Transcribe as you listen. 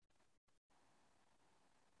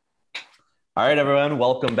All right, everyone,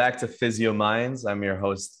 welcome back to Physio Minds. I'm your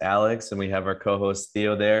host, Alex, and we have our co-host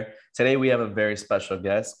Theo there. Today we have a very special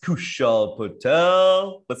guest, Kushal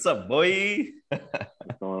Patel. What's up, boy?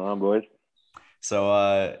 What's going on, boys?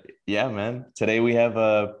 Yeah, man. Today we have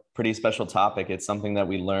a pretty special topic. It's something that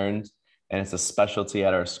we learned, and it's a specialty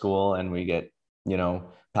at our school, and we get,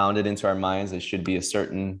 pounded into our minds. It should be a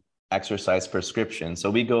certain exercise prescription.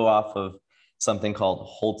 So we go off of something called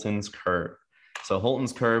Holton's curve. So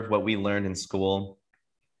Holton's curve, what we learned in school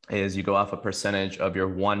is you go off a percentage of your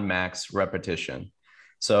one max repetition.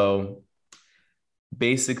 So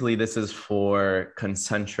basically, this is for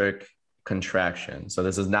concentric contraction. So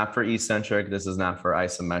this is not for eccentric. This is not for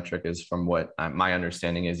isometric, is from what my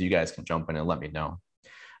understanding is. You guys can jump in and let me know.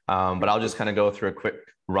 But I'll just kind of go through a quick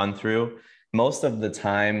run through. Most of the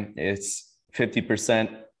time, it's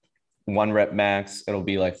 50% one rep max. It'll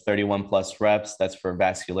be like 31 plus reps. That's for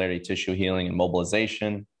vascularity, tissue healing, and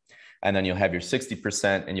mobilization. And then you'll have your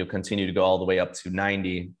 60%, and you'll continue to go all the way up to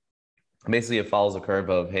 90. Basically, it follows a curve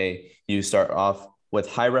of, hey, you start off with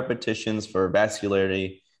high repetitions for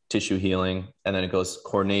vascularity, tissue healing, and then it goes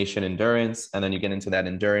coordination, endurance, and then you get into that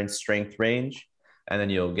endurance strength range, and then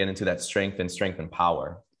you'll get into that strength and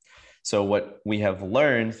power. So what we have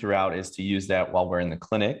learned throughout is to use that while we're in the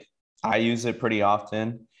clinic. I use it pretty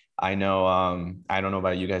often. I know, I don't know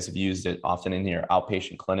about you guys have used it often in your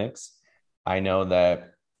outpatient clinics. I know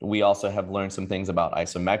that we also have learned some things about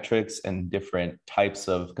isometrics and different types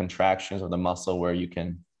of contractions of the muscle where you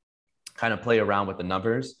can kind of play around with the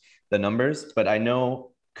numbers. But I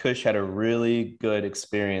know Kush had a really good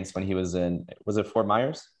experience when he was it Fort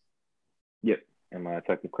Myers? Yep, in my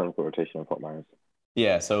second clinical rotation in Fort Myers.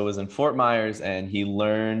 Yeah, so it was in Fort Myers and he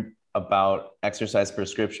learned about exercise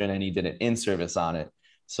prescription and he did an in-service on it.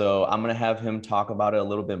 So I'm going to have him talk about it a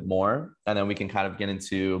little bit more and then we can kind of get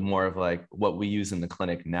into more of like what we use in the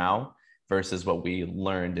clinic now versus what we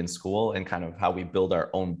learned in school and kind of how we build our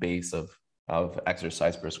own base of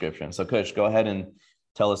exercise prescription. So Kush, go ahead and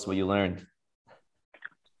tell us what you learned.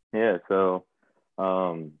 Yeah, so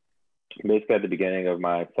um, basically at the beginning of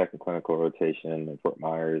my second clinical rotation in Fort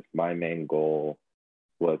Myers, my main goal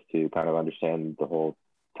was to kind of understand the whole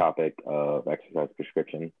topic of exercise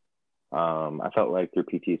prescription. I felt like through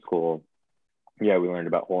PT school, yeah, we learned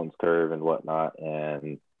about Holmes curve and whatnot,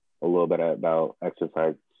 and a little bit about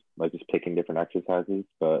exercise, like just picking different exercises.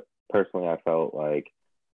 But personally, I felt like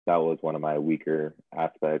that was one of my weaker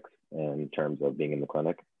aspects in terms of being in the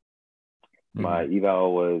clinic. My Mm-hmm.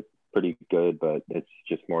 eval was pretty good, but it's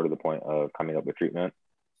just more to the point of coming up with treatment.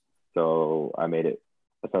 So I made it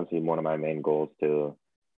essentially one of my main goals to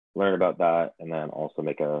learn about that and then also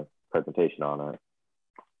make a presentation on it.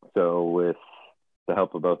 So with the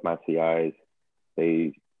help of both my CIs,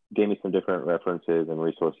 they gave me some different references and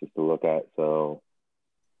resources to look at. So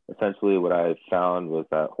essentially what I found was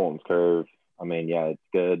that Holmes curve, I mean, yeah, it's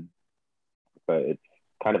good, but it's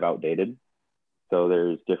kind of outdated. So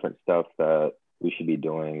there's different stuff that we should be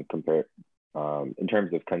doing compared in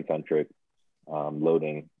terms of concentric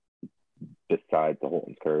loading besides the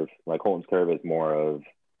Holton's curve. Like Holton's curve is more of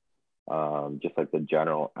just like the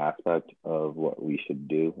general aspect of what we should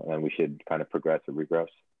do, and then we should kind of progress or regress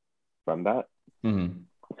from that. Mm-hmm.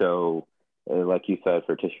 So, like you said,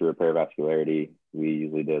 for tissue repair vascularity, we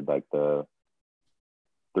usually did like the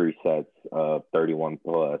three sets of 31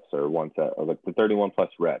 plus or one set of like the 31 plus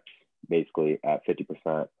reps, basically at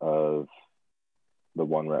 50% of the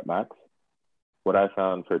one rep max. What I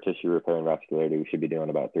found for tissue repair and vascularity, we should be doing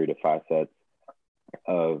about 3 to 5 sets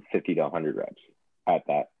of 50 to 100 reps at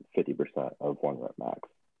that 50% of one rep max.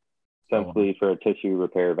 Oh, Simply for tissue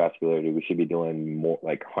repair vascularity, we should be doing more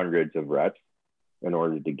like hundreds of reps in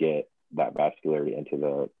order to get that vascularity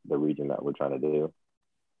into the region that we're trying to do.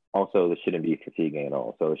 Also, this shouldn't be fatiguing at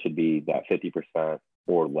all. So it should be that 50%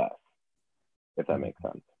 or less, if that wow. makes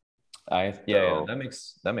sense. Yeah, So that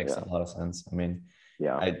makes a yeah, lot of sense. I mean,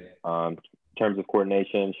 yeah. I In terms of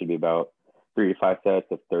coordination, should be about 3 to 5 sets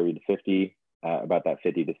of 30 to 50, about that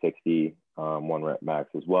 50 to 60 one rep max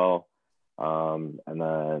as well. And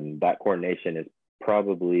then that coordination is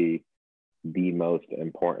probably the most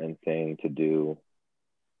important thing to do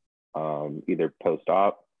either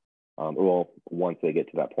post-op, well, once they get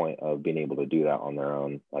to that point of being able to do that on their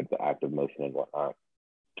own, like the active motion and whatnot.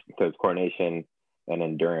 Because coordination and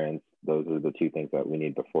endurance, those are the two things that we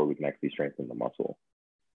need before we can actually strengthen the muscle.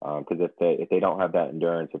 Because if they don't have that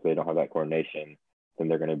endurance, if they don't have that coordination, then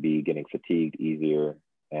they're going to be getting fatigued easier,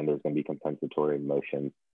 and there's going to be compensatory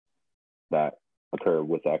motions that occur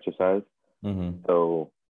with exercise. mhm.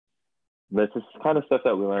 So this is kind of stuff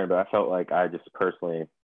that we learned, but I felt like I just personally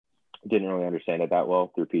didn't really understand it that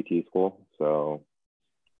well through PT school. So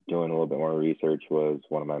doing a little bit more research was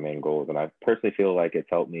one of my main goals. And I personally feel like it's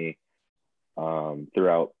helped me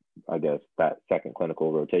throughout, I guess, that second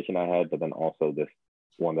clinical rotation I had, but then also this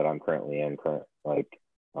one that I'm currently in, right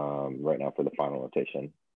now for the final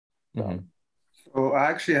rotation. So, So I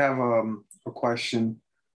actually have a question,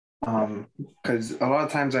 because a lot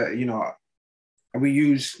of times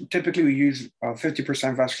we typically use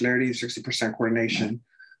 50% vascularity, 60% coordination,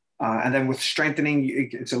 and then with strengthening,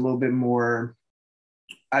 it's a little bit more.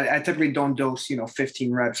 I typically don't dose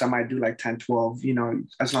 15 reps. I might do like 10, 12,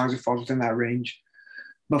 as long as it falls within that range.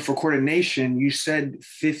 But for coordination, you said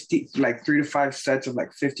 50, like 3 to 5 sets of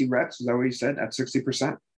like 50 reps. Is that what you said at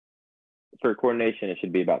 60%? For coordination, it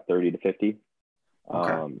should be about 30 to 50.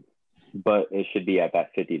 Okay. But it should be at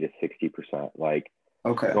that 50 to 60%. Like,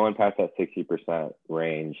 okay, going past that 60%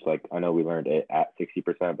 range, like I know we learned it at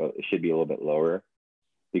 60%, but it should be a little bit lower,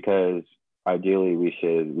 because ideally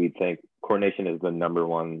we think coordination is the number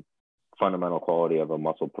one fundamental quality of a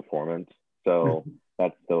muscle performance. So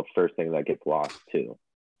that's the first thing that gets lost too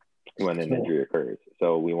when an injury occurs.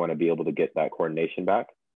 So we want to be able to get that coordination back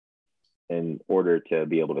in order to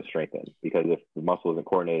be able to strengthen, because if the muscle isn't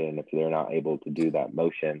coordinated and if they're not able to do that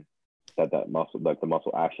motion, that muscle, like the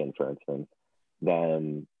muscle action, for instance,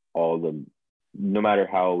 then no matter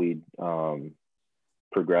how we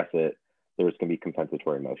progress it, there's going to be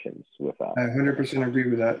compensatory motions with that. I 100% agree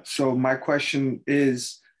with that. So my question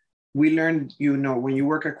is, we learned, when you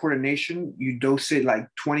work at coordination, you dose it like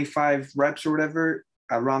 25 reps or whatever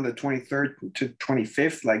around the 23rd to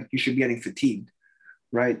 25th, like you should be getting fatigued,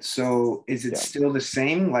 right? So is it still the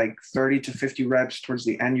same, like 30 to 50 reps towards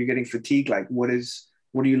the end, you're getting fatigued? Like what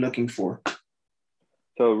are you looking for?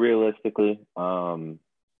 So realistically, I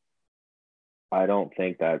don't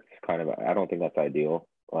think that's ideal.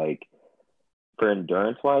 Like for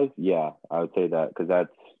endurance wise, yeah, I would say that, because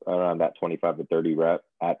that's around that 25 to 30 rep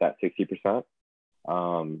at that 60%.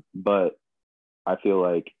 But I feel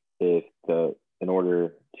like in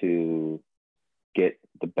order to get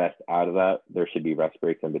the best out of that, there should be rest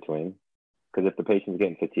breaks in between. Because if the patient's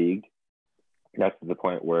getting fatigued, that's the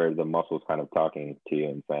point where the muscle's kind of talking to you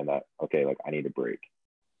and saying that, okay, like I need a break.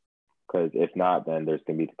 Because if not, then there's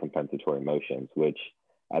going to be the compensatory motions, which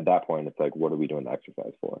at that point, it's like, what are we doing the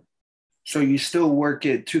exercise for? So you still work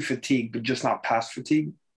it to fatigue, but just not past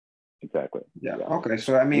fatigue? Exactly. Yeah. Okay.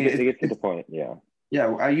 So, I mean, it gets to the point. Yeah. Yeah.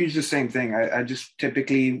 I use the same thing. I just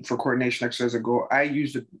typically for coordination exercise, I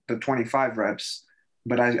use the 25 reps,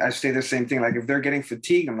 but I say the same thing. Like if they're getting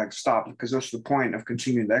fatigued, I'm like, stop, because that's the point of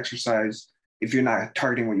continuing the exercise if you're not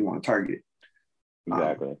targeting what you want to target.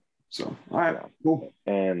 Exactly. So, all right, cool.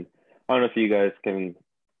 And I don't know if you guys can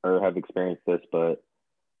or have experienced this, but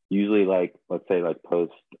usually, like, let's say like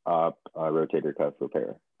post-op rotator cuff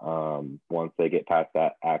repair, once they get past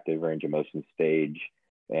that active range of motion stage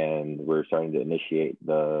and we're starting to initiate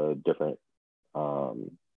the different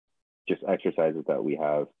just exercises that we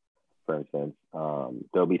have, for instance,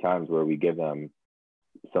 there'll be times where we give them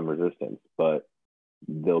some resistance, but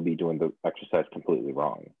they'll be doing the exercise completely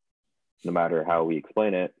wrong. No matter how we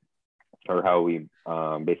explain it or how we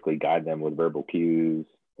basically guide them with verbal cues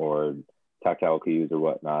or tactile cues or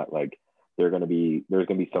whatnot, like there's going to be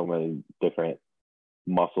so many different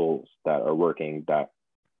muscles that are working that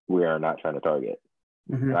we are not trying to target.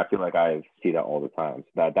 And I feel like I see that all the time.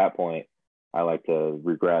 So at that point, I like to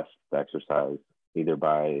regress the exercise either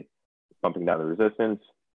by bumping down the resistance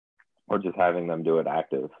or just having them do it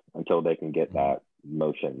active until they can get that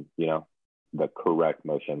motion, the correct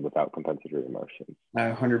motion without compensatory motion.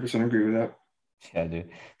 I 100% agree with that. Yeah, dude.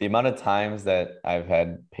 The amount of times that I've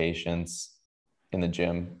had patients in the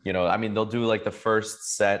gym, I mean, they'll do like the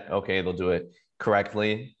first set, okay, they'll do it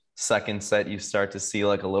correctly. Second set, you start to see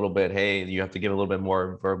like a little bit, hey, you have to give a little bit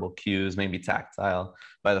more verbal cues, maybe tactile.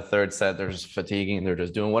 By the third set, they're just fatiguing, they're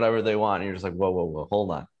just doing whatever they want. And you're just like, whoa,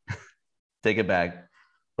 hold on. Take it back.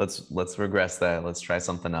 Let's regress that. Let's try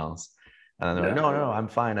something else. And then they're like, no, I'm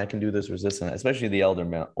fine. I can do this resistant, especially the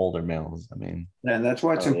older males. I mean, and that's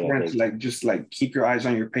why it's important to just keep your eyes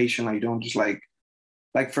on your patient. Like, you don't just like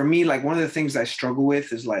for me, like one of the things I struggle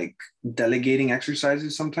with is like delegating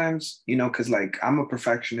exercises sometimes, because like I'm a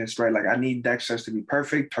perfectionist, right? Like I need the exercise to be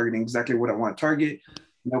perfect, targeting exactly what I want to target,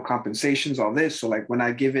 no compensations, all this. So like when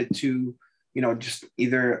I give it to, just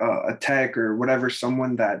either a tech or whatever,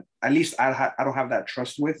 someone that at least I don't have that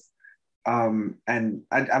trust with. And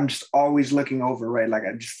I'm just always looking over, right? Like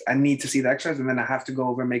I need to see the exercise and then I have to go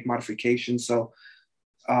over and make modifications. So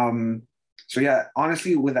yeah,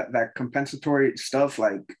 honestly, with that compensatory stuff,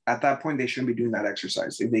 like at that point, they shouldn't be doing that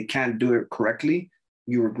exercise. If they can't do it correctly,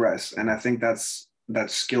 you regress. And I think that's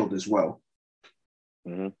skilled as well.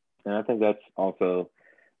 And I think that's also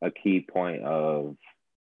a key point of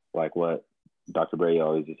like what Dr. Brady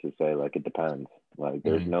always used to say, like, it depends. Like,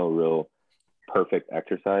 there's no real perfect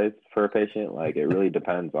exercise for a patient. Like, it really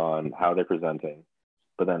depends on how they're presenting,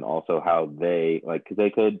 but then also how they, like, because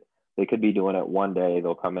they could be doing it one day,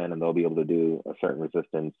 they'll come in and they'll be able to do a certain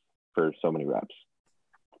resistance for so many reps.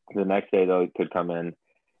 The next day, though, it could come in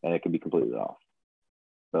and it could be completely off.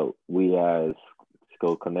 So we as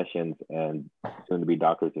skilled clinicians and soon to be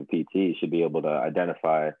doctors of PT should be able to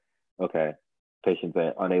identify, okay, patients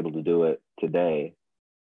are unable to do it today.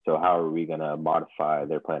 So how are we going to modify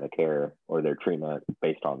their plan of care or their treatment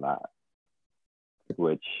based on that?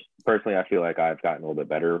 Which personally, I feel like I've gotten a little bit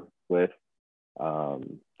better with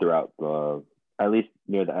throughout at least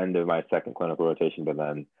near the end of my second clinical rotation, but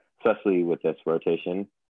then especially with this rotation,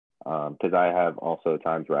 because I have also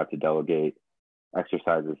times where I have to delegate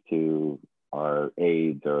exercises to our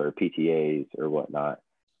aides or PTAs or whatnot.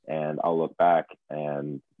 And I'll look back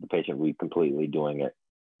and the patient will be completely doing it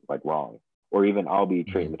like wrong. Or even I'll be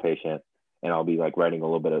treating the patient and I'll be like writing a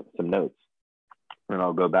little bit of some notes. And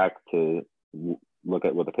I'll go back to look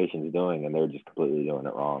at what the patient is doing and they're just completely doing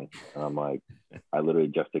it wrong. And I'm like, I literally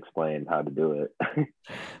just explained how to do it.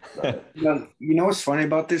 You know what's funny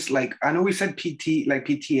about this? Like, I know we said PT, like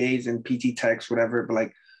PTAs and PT techs, whatever, but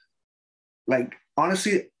like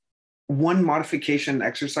honestly, one modification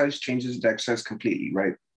exercise changes the exercise completely,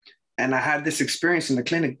 right? And I had this experience in the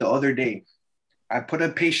clinic the other day. I put a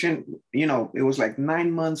patient, you know, it was like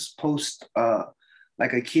 9 months post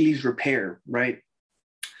like Achilles repair, right?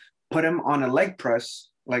 Put him on a leg press,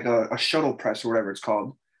 like a shuttle press or whatever it's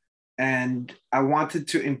called. And I wanted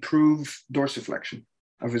to improve dorsiflexion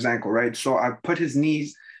of his ankle, right? So I put his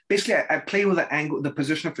knees, basically I played with the angle, the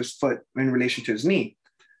position of his foot in relation to his knee.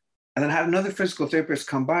 And then I had another physical therapist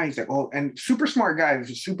come by. He's like, oh, and super smart guy,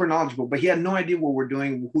 was super knowledgeable, but he had no idea what we're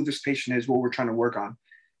doing, who this patient is, what we're trying to work on.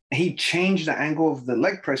 And he changed the angle of the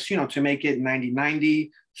leg press, you know, to make it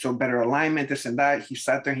 90-90, so better alignment, this and that. He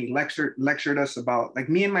sat there and he lectured us about, like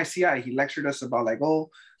me and my CI, he lectured us about like, oh,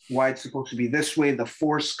 why it's supposed to be this way, the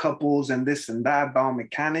force couples and this and that,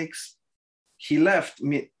 biomechanics. He left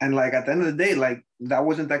me, and like at the end of the day, like that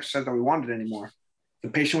wasn't the exercise that we wanted anymore. The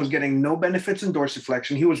patient was getting no benefits in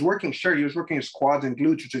dorsiflexion. He was working, sure, he was working his quads and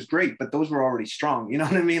glutes, which is great, but those were already strong. You know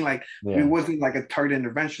what I mean? Like it wasn't like a target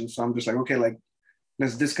intervention. So I'm just like, okay, like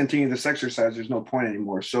let's discontinue this exercise. There's no point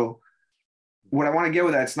anymore. So what I want to get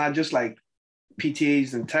with that, it's not just like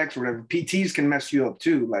PTAs and techs or whatever. PTs can mess you up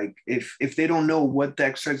too. Like if they don't know what the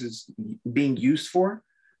exercise is being used for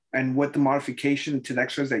and what the modification to the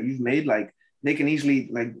exercise that you've made, like they can easily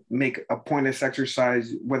like make a pointless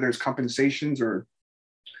exercise, whether it's compensations or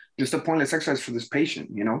just a pointless exercise for this patient,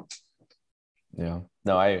 you know? Yeah,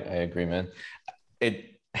 no, I agree, man.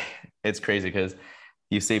 It's crazy because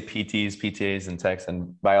you say PTs, PTAs, and techs,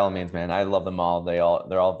 and by all means, man, I love them all. They're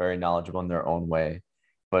all very knowledgeable in their own way.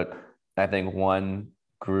 But I think one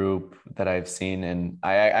group that I've seen, and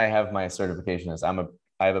I have my certification as I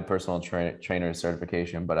have a personal trainer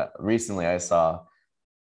certification, but recently I saw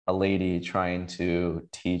a lady trying to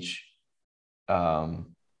teach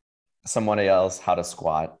someone else how to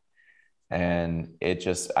squat. And it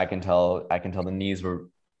just, I can tell the knees were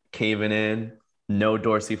caving in, no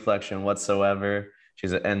dorsiflexion whatsoever.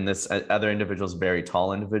 And this other individual is a very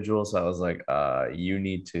tall individual. So I was like, you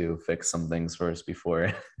need to fix some things first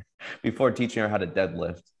before teaching her how to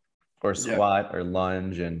deadlift or squat or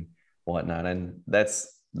lunge and whatnot. And that's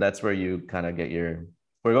where you kind of get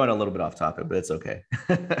we're going a little bit off topic, but it's okay.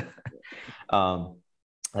 That's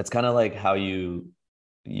kind of like how you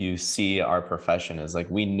see our profession is like,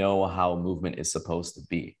 we know how movement is supposed to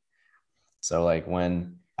be. So like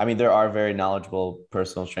there are very knowledgeable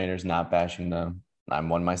personal trainers, not bashing them. I'm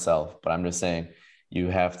one myself, but I'm just saying you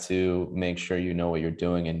have to make sure you know what you're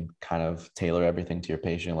doing and kind of tailor everything to your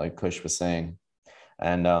patient, like Kush was saying.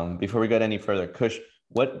 And before we get any further, Kush,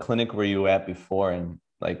 what clinic were you at before? And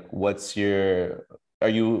like, is your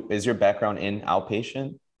background in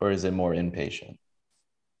outpatient or is it more inpatient?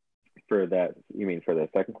 For that, you mean for the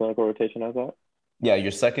second clinical rotation I was at? Yeah,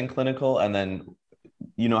 your second clinical, and then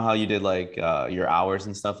you know how you did like your hours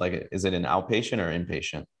and stuff. Like, is it an outpatient or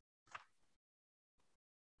inpatient?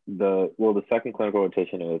 The second clinical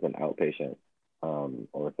rotation, it was an outpatient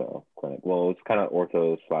ortho clinic. Well, it's kind of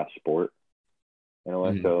ortho / sport in a way.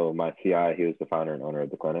 Mm-hmm. So my CI, he was the founder and owner of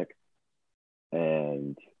the clinic,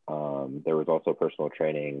 and there was also personal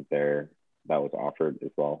training there that was offered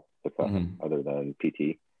as well, other than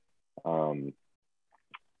PT.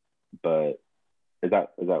 But is that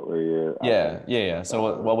where you're at? Yeah.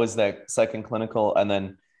 So what was that second clinical? And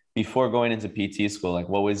then before going into PT school, like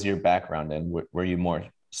what was your background in? Were you more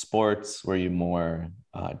sports? Were you more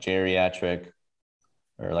geriatric,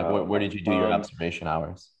 or like where did you do your observation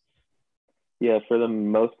hours? Yeah, for the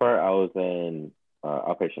most part, I was in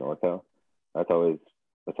outpatient ortho. That's always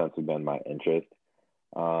essentially been my interest.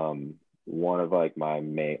 One of like my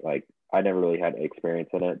main, like I never really had experience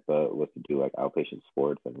in it, but was to do like outpatient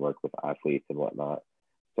sports and work with athletes and whatnot.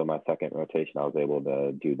 So my second rotation, I was able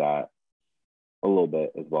to do that a little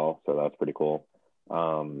bit as well. So that was pretty cool.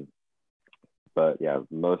 But yeah,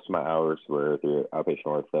 most of my hours were through outpatient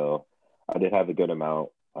ortho. I did have a good amount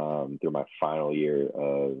through my final year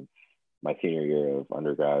of my senior year of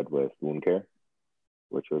undergrad with wound care,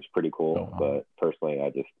 which was pretty cool. Oh, wow. But personally,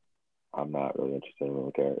 I'm not really interested in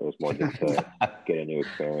wound care. It was more just to get a new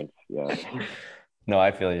experience. Yeah. No,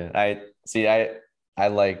 I feel you. I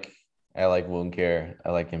like wound care.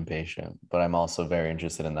 I like inpatient, but I'm also very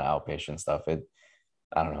interested in the outpatient stuff. I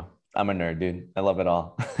don't know. I'm a nerd, dude. I love it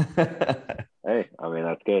all. Hey, I mean,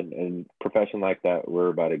 that's good. And profession like that we're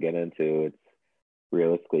about to get into, it's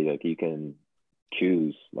realistically like you can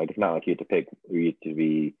choose. Like it's not like you have to pick, you have to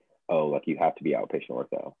be, like you have to be outpatient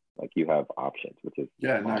ortho. Like you have options, which is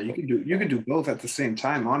awesome. No, you can do both at the same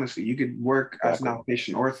time. Honestly, you could work as an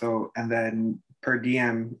outpatient ortho and then per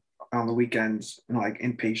diem on the weekends and like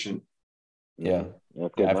inpatient. Yeah,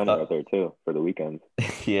 that's good money out there too for the weekends.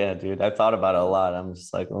 Yeah, dude, I thought about it a lot. I'm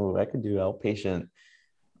just like, oh, I could do outpatient,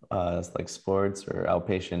 like sports or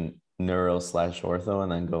outpatient neuro / ortho,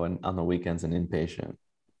 and then go in on the weekends and inpatient.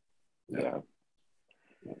 Yeah.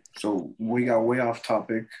 So we got way off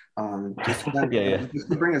topic. Just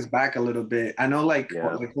to bring us back a little bit. I know like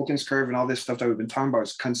Holton's curve and all this stuff that we've been talking about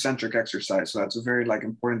is concentric exercise. So that's a very like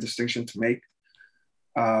important distinction to make.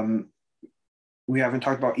 We haven't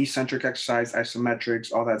talked about eccentric exercise,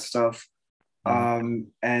 isometrics, all that stuff.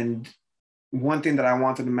 And one thing that I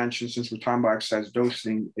wanted to mention since we're talking about exercise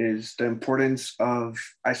dosing is the importance of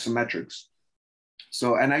isometrics.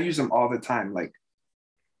 So, and I use them all the time. Like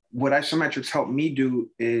what isometrics help me do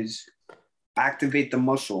is activate the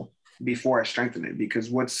muscle before I strengthen it, because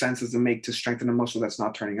what sense does it make to strengthen a muscle that's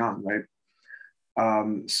not turning on, right?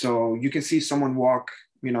 So you can see someone walk,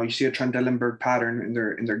 you see a Trendelenburg pattern in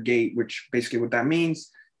their gait, which basically what that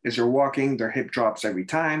means is they're walking, their hip drops every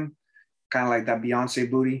time, kind of like that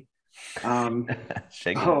Beyonce booty.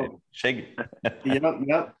 Shake it.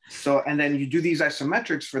 Yep. So, and then you do these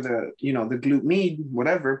isometrics for the, the glute med,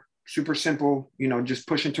 whatever, super simple, just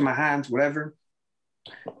push into my hands, whatever.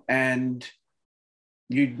 And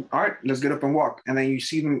all right, let's get up and walk. And then you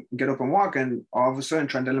see them get up and walk, and all of a sudden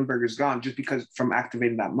Trendelenburg is gone just because from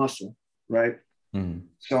activating that muscle, right? Mm-hmm.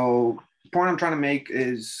 So the point I'm trying to make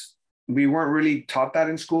is we weren't really taught that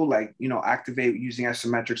in school, like, activate using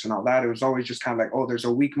isometrics and all that. It was always just kind of like, oh, there's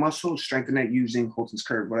a weak muscle, strengthen it using Holton's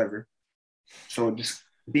curve, whatever. So just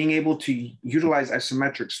being able to utilize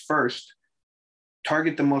isometrics first,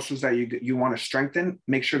 target the muscles that you want to strengthen,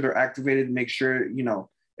 make sure they're activated, make sure,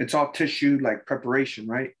 it's all tissue like preparation,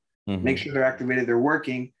 right? Mm-hmm. Make sure they're activated, they're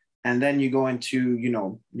working. And then you go into,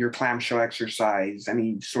 your clamshell exercise,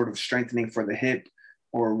 any sort of strengthening for the hip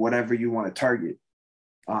or whatever you want to target.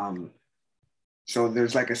 So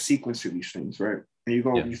there's like a sequence to these things, right? And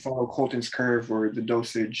you follow Holton's curve or the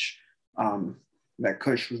dosage that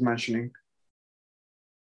Kush was mentioning.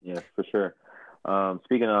 Yeah, for sure.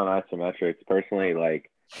 Speaking on isometrics, personally,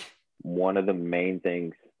 like one of the main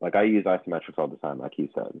things, like I use isometrics all the time, like you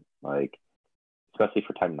said, like especially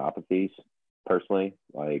for tendinopathies. Personally,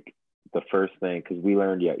 like the first thing, because we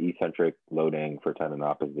learned, eccentric loading for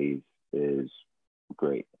tendinopathies is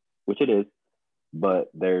great, which it is,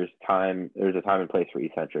 but there's a time and place for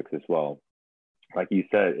eccentrics as well. Like you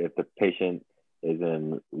said, if the patient is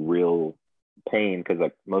in real pain, because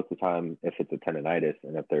like most of the time, if it's a tendonitis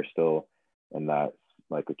and if they're still in that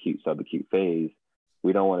like acute subacute phase,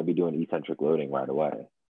 we don't want to be doing eccentric loading right away.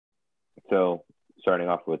 So starting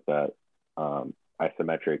off with that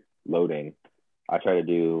isometric loading, I try to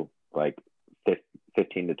do like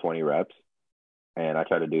 15 to 20 reps, and I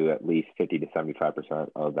try to do at least 50 to 75%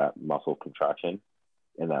 of that muscle contraction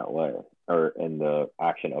in that way, or in the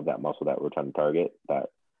action of that muscle that we're trying to target, that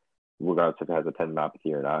regardless if it has a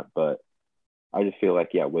tendinopathy or not. But I just feel like,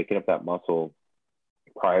 waking up that muscle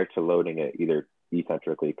prior to loading it, either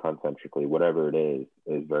eccentrically, concentrically, whatever it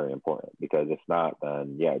is very important, because if not,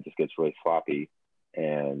 then it just gets really sloppy,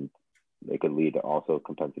 and it could lead to also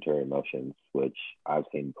compensatory motions, which I've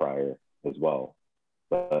seen prior as well.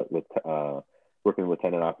 But with working with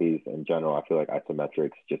tendinopathies in general, I feel like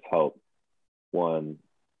isometrics just help, one,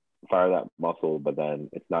 fire that muscle, but then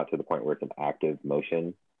it's not to the point where it's an active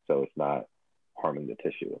motion, so it's not harming the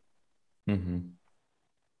tissue. Mm-hmm.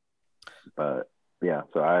 But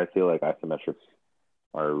so I feel like isometrics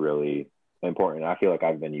are really important. I feel like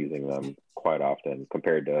I've been using them quite often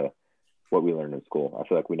compared to what we learned in school. I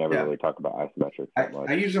feel like we never really talk about isometrics that much.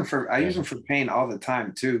 I use them for pain all the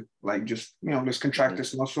time too. Like just, let's contract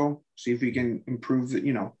this muscle, see if we can improve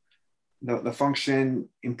the function,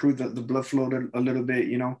 improve the blood flow a little bit,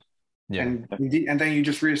 Yeah. And then you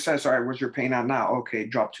just reassess. All right, where's your pain at now? Okay,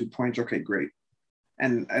 drop 2 points. Okay, great.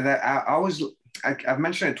 And that I've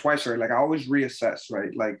mentioned it twice already. Like I always reassess,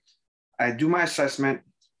 right? Like I do my assessment.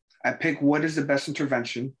 I pick what is the best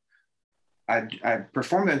intervention. I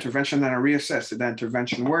perform the intervention, then I reassess. Did that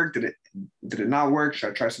intervention work? Did it not work? Should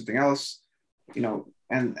I try something else?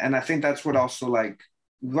 And I think that's what also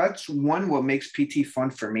that's what makes PT fun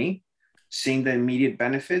for me, seeing the immediate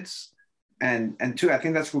benefits. And two, I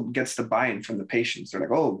think that's what gets the buy-in from the patients. They're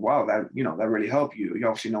like, oh wow, that really helped you. You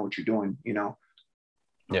obviously know what you're doing,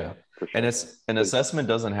 Yeah. Sure. And an assessment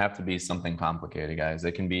doesn't have to be something complicated, guys.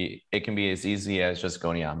 It can be as easy as just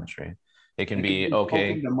goniometry. It can be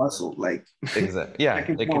okay. The muscle, exactly. Yeah.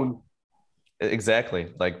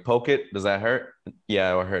 Exactly. Like poke it. Does that hurt?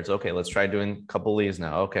 Yeah, it hurts. Okay, let's try doing a couple leads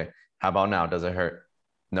now. Okay. How about now? Does it hurt?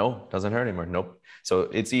 No, doesn't hurt anymore. Nope. So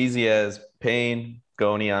it's easy as pain,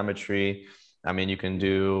 goniometry. I mean, you can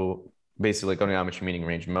do basically goniometry meaning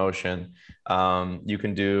range of motion. You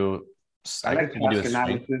can do. I like task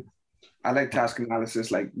analysis. I like task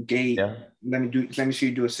analysis, like gait. Yeah. Let me see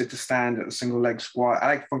you do a sit to stand, a single leg squat. I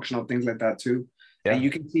like functional things like that too. Yeah. And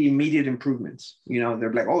you can see immediate improvements.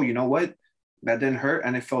 They're like, oh, you know what? That didn't hurt,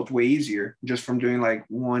 and it felt way easier just from doing like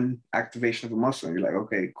one activation of a muscle. And you're like,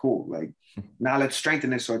 okay, cool. Like now let's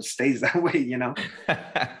strengthen it so it stays that way.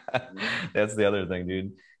 That's the other thing,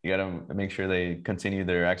 dude. You gotta make sure they continue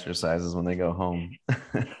their exercises when they go home.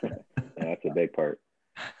 Yeah, that's a big part.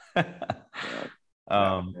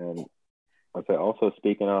 And I'd say also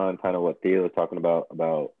speaking on kind of what Theo was talking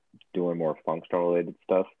about doing more functional related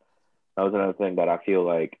stuff. That was another thing that I feel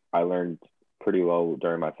like I learned pretty well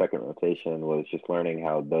during my second rotation, was just learning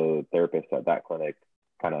how the therapists at that clinic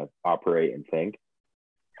kind of operate and think,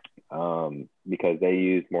 because they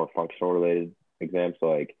use more functional related exams. So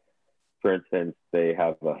like, for instance, they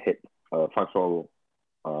have a functional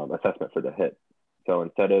assessment for the hip. So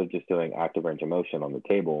instead of just doing active range of motion on the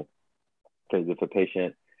table, because if a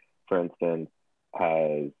patient, for instance,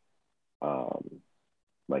 has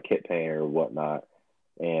like hip pain or whatnot,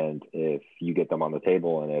 and if you get them on the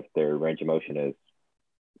table and if their range of motion is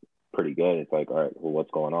pretty good, it's like, all right, well,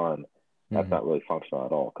 what's going on? That's not really functional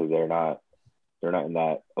at all, because they're not in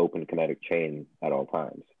that open kinetic chain at all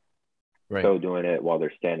times. Right. So doing it while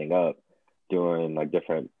they're standing up, doing like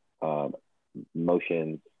different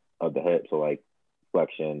motions of the hip, so like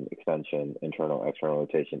flexion, extension, internal, external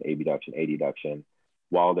rotation, abduction, adduction,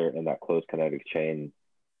 while they're in that closed kinetic chain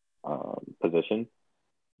position,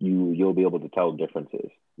 you'll be able to tell differences.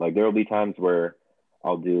 Like there will be times where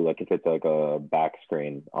I'll do, like if it's like a back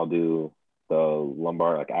screen, I'll do the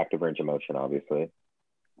lumbar, like active range of motion, obviously,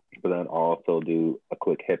 but then I'll also do a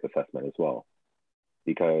quick hip assessment as well,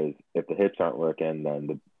 because if the hips aren't working,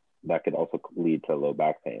 then that could also lead to low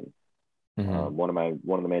back pain. One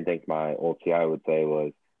of the main things my old CI would say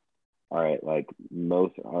was, all right, like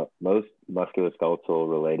most musculoskeletal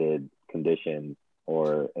related conditions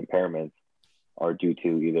or impairments are due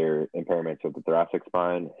to either impairments of the thoracic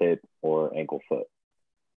spine, hip, or ankle foot.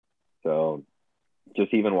 So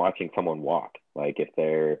just even watching someone walk, like if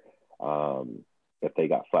they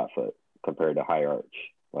got flat foot compared to high arch,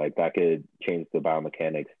 like that could change the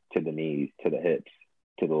biomechanics to the knees, to the hips,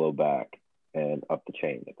 to the low back, and up the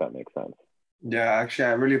chain, if that makes sense. Yeah, actually,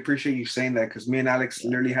 I really appreciate you saying that, because me and Alex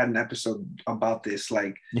literally had an episode about this.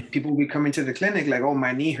 Like people will be coming to the clinic like, oh,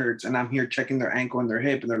 my knee hurts, and I'm here checking their ankle and their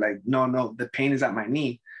hip, and they're like, no, the pain is at my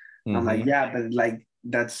knee. And I'm like, yeah, but like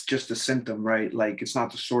that's just a symptom, right? Like it's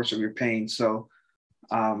not the source of your pain. So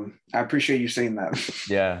I appreciate you saying that.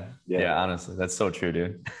 Yeah, honestly, that's so true,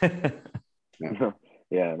 dude.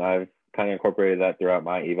 Yeah, and I've kind of incorporated that throughout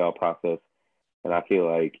my eval process, and I feel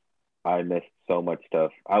like I missed so much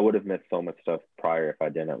stuff. I would have missed so much stuff prior if I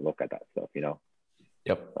didn't look at that stuff,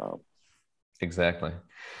 Yep. Exactly.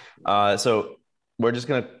 So we're just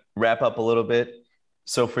going to wrap up a little bit.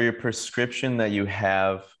 So for your prescription that you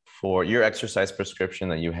have, for your exercise prescription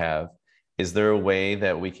that you have, is there a way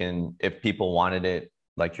that we can, if people wanted it,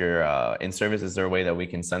 like your in service, is there a way that we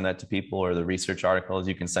can send that to people, or the research articles,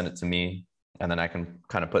 you can send it to me and then I can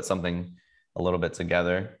kind of put something a little bit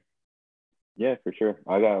together? Yeah, for sure.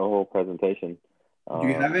 I got a whole presentation. Do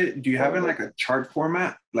you have it? Do you have it in like a chart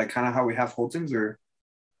format, like kind of how we have Holton's, or?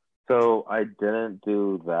 So I didn't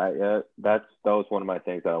do that yet. That was one of my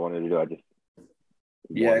things that I wanted to do. I just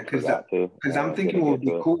because I'm thinking what would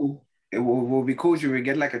be cool will be cool if you would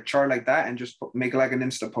get like a chart like that and just make like an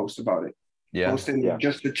Insta post about it. Yeah. Post it with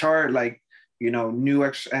just the chart, like, new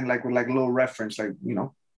and like with like a little reference, like,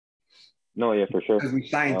 No, yeah, for sure. Because we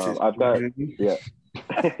scientists. I've got, yeah.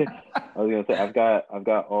 I was gonna say I've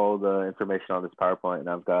got all the information on this PowerPoint, and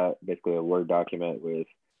I've got basically a Word document with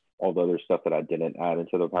all the other stuff that I didn't add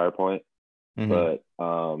into the PowerPoint. But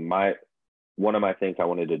one of my things I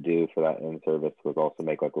wanted to do for that in service was also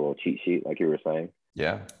make like a little cheat sheet, like you were saying.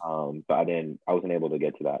 Yeah. But I wasn't able to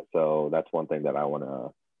get to that. So that's one thing that I want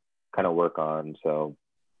to kind of work on. So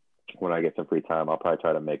when I get some free time, I'll probably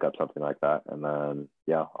try to make up something like that, and then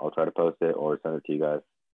I'll try to post it or send it to you guys.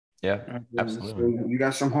 Yeah, absolutely. So you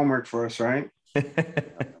got some homework for us, right?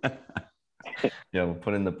 Yeah, we'll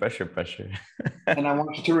put in the pressure. And I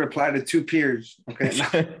want you to reply to 2 peers. Okay.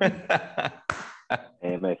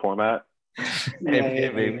 AMA format.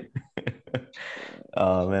 AMA, baby.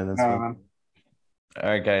 Oh man, that's cool. All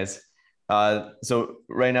right, guys. So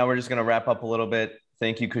right now we're just gonna wrap up a little bit.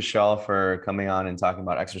 Thank you, Kushal, for coming on and talking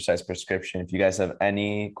about exercise prescription. If you guys have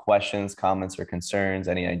any questions, comments, or concerns,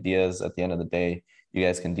 any ideas at the end of the day, you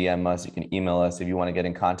guys can DM us. You can email us. If you want to get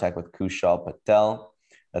in contact with Kushal Patel,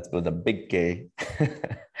 that's with a big K,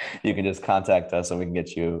 you can just contact us and we can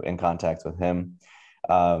get you in contact with him.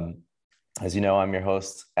 As you know, I'm your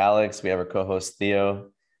host, Alex. We have our co-host, Theo.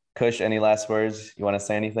 Kush, any last words? You want to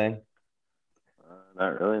say anything?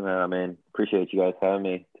 Not really, man. I mean, appreciate you guys having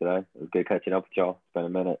me today. It was good catching up with y'all. It's been a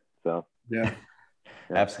minute, so yeah,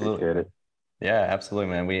 absolutely. Yeah, absolutely,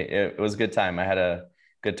 man. It was a good time. I had a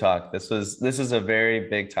good talk. This is a very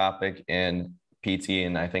big topic in PT,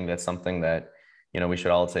 and I think that's something that we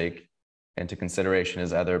should all take into consideration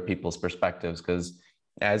as other people's perspectives, because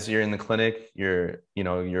as you're in the clinic, you're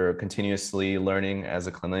continuously learning as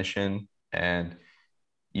a clinician, and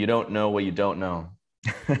you don't know what you don't know.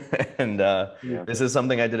 And this is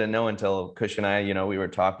something I didn't know until Kush and I, we were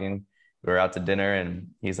talking, we were out to dinner, and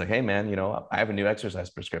he's like, hey man, I have a new exercise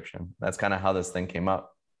prescription. That's kind of how this thing came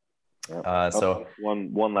up. So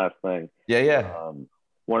one last thing.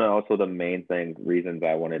 One of also the main reasons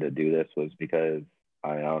I wanted to do this was because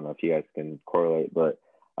I don't know if you guys can correlate, but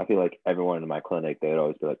I feel like everyone in my clinic, they'd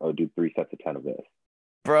always be like, oh, do 3 sets of 10 of this.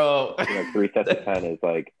 Bro. 3 sets of 10 is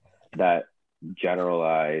like that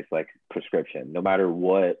generalized like prescription. No matter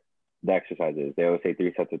what the exercise is, they always say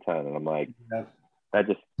 3 sets of 10. And I'm like, I was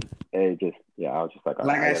just like,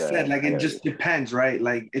 I said, it just depends, right?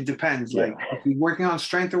 Like, it depends. Like, if you're working on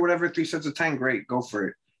strength or whatever, 3 sets of 10, great, go for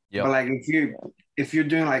it. Yep. But like, if you're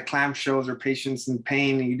doing like clamp shows or patients in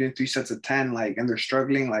pain and you're doing 3 sets of 10, like, and they're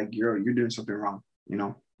struggling, like you're doing something wrong,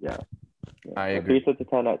 Yeah. I agree. 3 sets of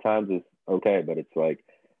 10 at times is okay, but it's like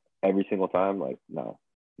every single time, like, no,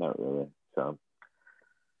 not really. So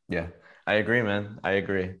yeah, I agree, man. I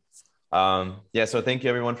agree. So thank you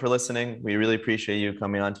everyone for listening. We really appreciate you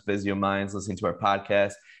coming on to Physio Minds, listening to our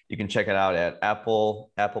podcast. You can check it out at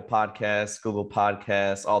Apple Podcasts, Google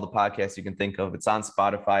Podcasts, all the podcasts you can think of. It's on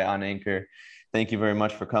Spotify, on Anchor. Thank you very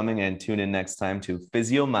much for coming, and tune in next time to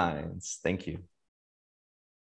Physio Minds. Thank you.